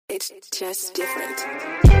It's just different.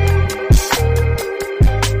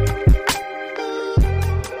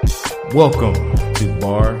 Welcome to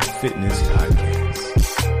Bar Fitness Podcast.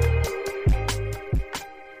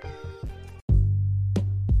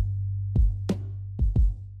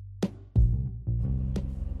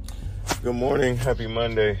 Good morning, happy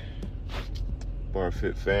Monday, Bar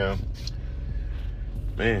Fit fam.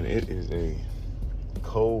 Man, it is a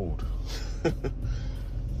cold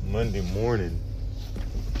Monday morning.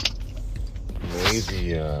 May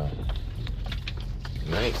the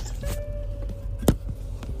 9th,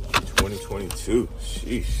 2022.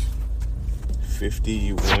 Sheesh.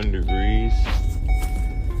 51 degrees.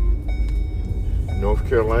 North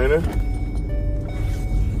Carolina.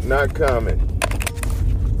 Not common.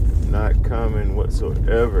 Not common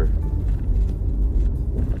whatsoever.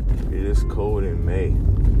 It is cold in May.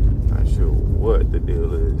 Not sure what the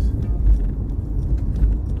deal is.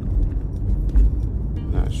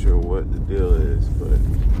 Not sure what the deal is, but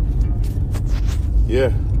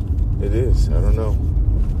yeah, it is. I don't know.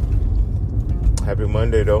 Happy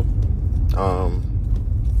Monday though.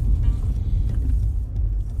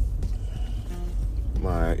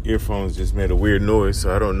 My earphones just made a weird noise,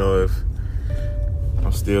 so I don't know if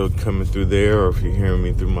I'm still coming through there or if you're hearing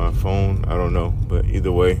me through my phone. I don't know, but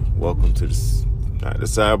either way, welcome to the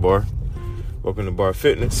sidebar. Welcome to Bar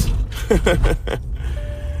Fitness.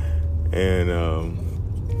 And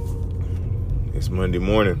it's Monday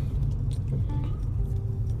morning.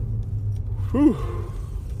 Whew.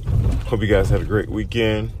 Hope you guys had a great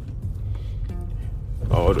weekend.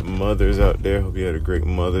 All the mothers out there, hope you had a great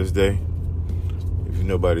Mother's Day. If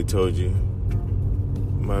nobody told you,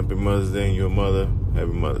 it might be Mother's Day and you're a mother,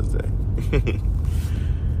 happy Mother's Day.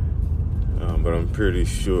 But I'm pretty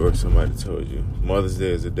sure somebody told you. Mother's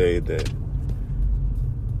Day is a day that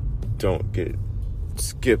don't get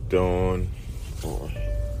skipped on or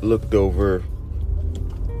looked over.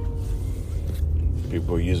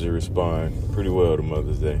 People usually respond pretty well to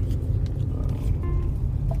Mother's Day.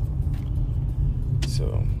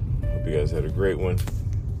 So, hope you guys had a great one.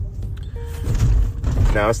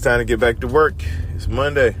 Now it's time to get back to work. It's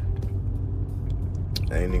Monday.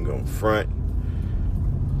 I ain't even gonna front.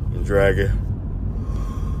 I'm dragging.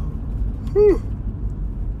 Whew.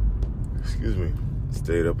 Excuse me.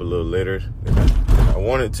 Stayed up a little later than I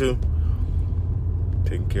wanted to.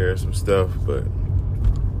 Taking care of some stuff, but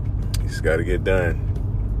just got to get done.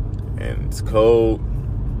 And it's cold.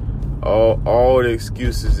 All the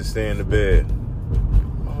excuses to stay in the bed.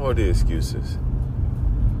 All the excuses.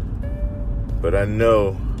 But I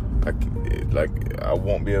know I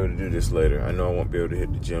won't be able to do this later. I know I won't be able to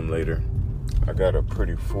hit the gym later. I got a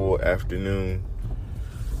pretty full afternoon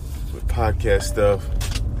with podcast stuff.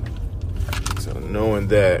 So knowing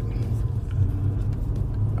that,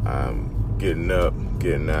 I'm getting up,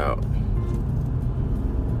 getting out.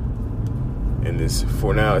 And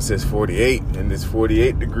for now it says 48, and it's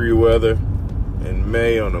 48 degree weather in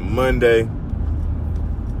May on a Monday.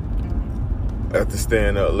 After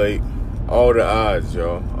staying up late. All the odds,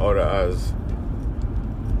 y'all. All the odds.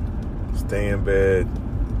 Stay in bed.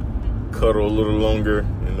 Cuddle a little longer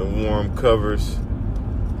in the warm covers.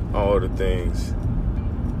 All the things.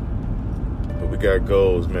 But we got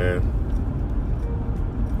goals, man.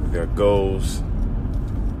 We got goals.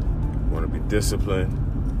 We want to be disciplined.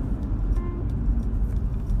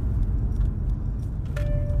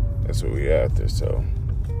 That's what we after. So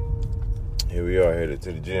here we are, headed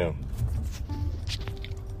to the gym.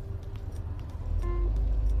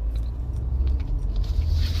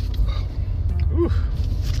 Whew.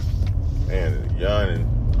 Man, yawning.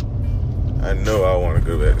 I know I want to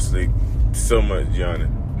go back to sleep. So much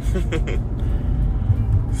yawning.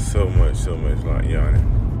 so much yawning.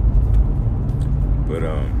 But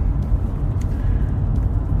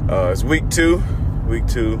it's week two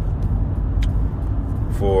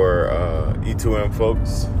for E2M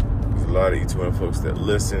folks. There's a lot of E2M folks that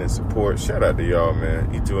listen and support. Shout out to y'all,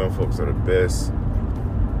 man. E2M folks are the best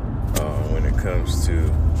when it comes to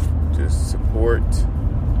just support.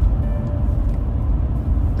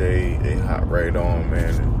 They hop right on,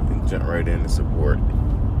 man, and jump right in to support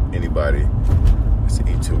anybody. It's an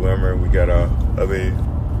E2M'er. We got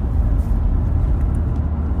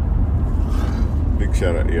big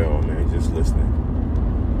shout out to y'all, man. Just listening,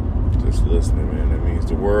 man. That means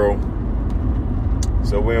the world.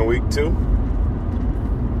 So we're in week 2,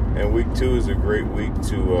 and week 2 is a great week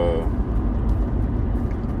to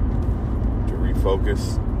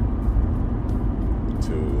refocus.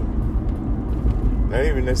 To not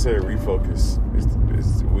even necessarily refocus.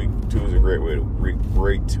 It's week 2 is a great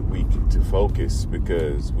week to focus,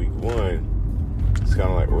 because week 1 it's kind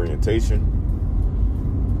of like orientation.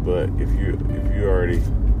 But if you already,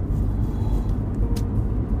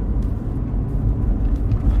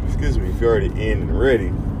 if you're already in and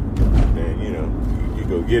ready, then you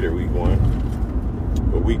go get it week 1.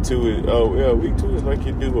 But week 2 is week 2 is like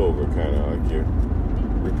your do-over, kind of like your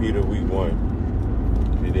repeat of week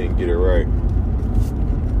 1. If you didn't get it right,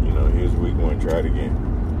 here's week 1, try it again.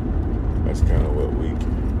 That's kind of what week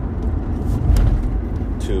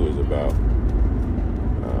 2 is about.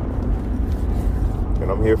 And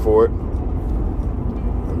I'm here for it.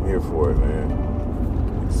 I'm here for it, man.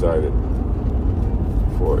 Excited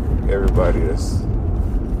for everybody that's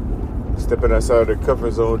stepping outside their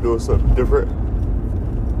comfort zone, doing something different.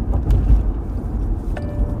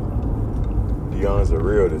 The yawns are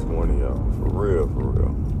real this morning, y'all. For real, for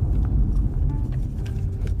real.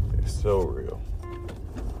 It's so real.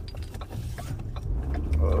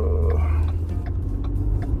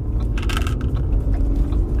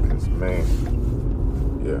 Cause man,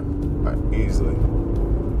 yeah, I easily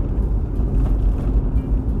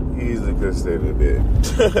could have stayed in bed.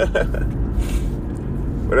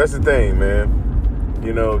 But that's the thing, man.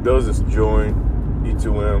 Those that join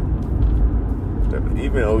E2M,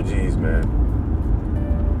 even OGs, man,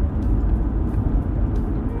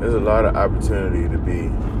 there's a lot of opportunity to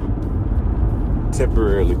be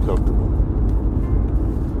temporarily comfortable.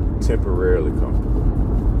 Temporarily comfortable.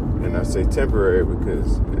 And I say temporary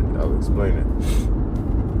because I'll explain it.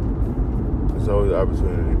 There's always an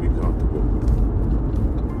opportunity to be comfortable.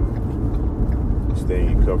 Stay in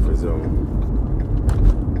your comfort zone.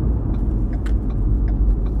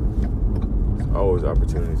 There's always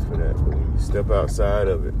opportunities for that. But when you step outside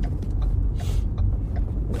of it,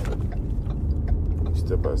 when you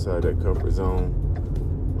step outside that comfort zone,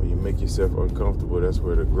 when you make yourself uncomfortable, that's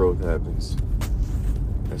where the growth happens.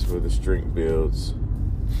 That's where the strength builds.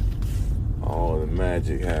 All the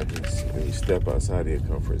magic happens when you step outside of your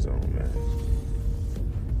comfort zone, man.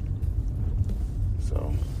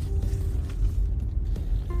 So,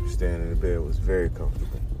 staying in the bed was very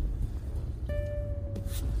comfortable.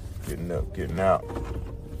 Getting up, getting out.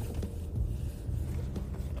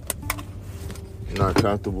 Not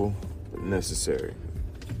comfortable, but necessary.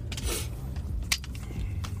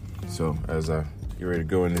 So, as I get ready to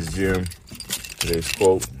go in this gym, today's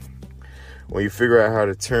quote: when you figure out how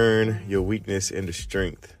to turn your weakness into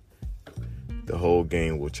strength, the whole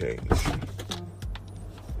game will change.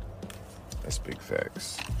 That's big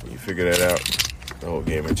facts. When you figure that out, the whole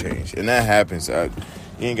game will change. And that happens. You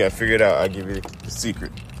ain't got to figure it out. I'll give you the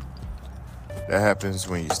secret. That happens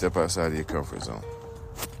when you step outside of your comfort zone.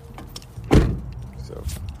 So,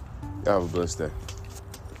 y'all have a blessed day.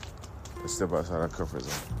 Let's step outside our comfort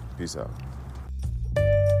zone. Peace out.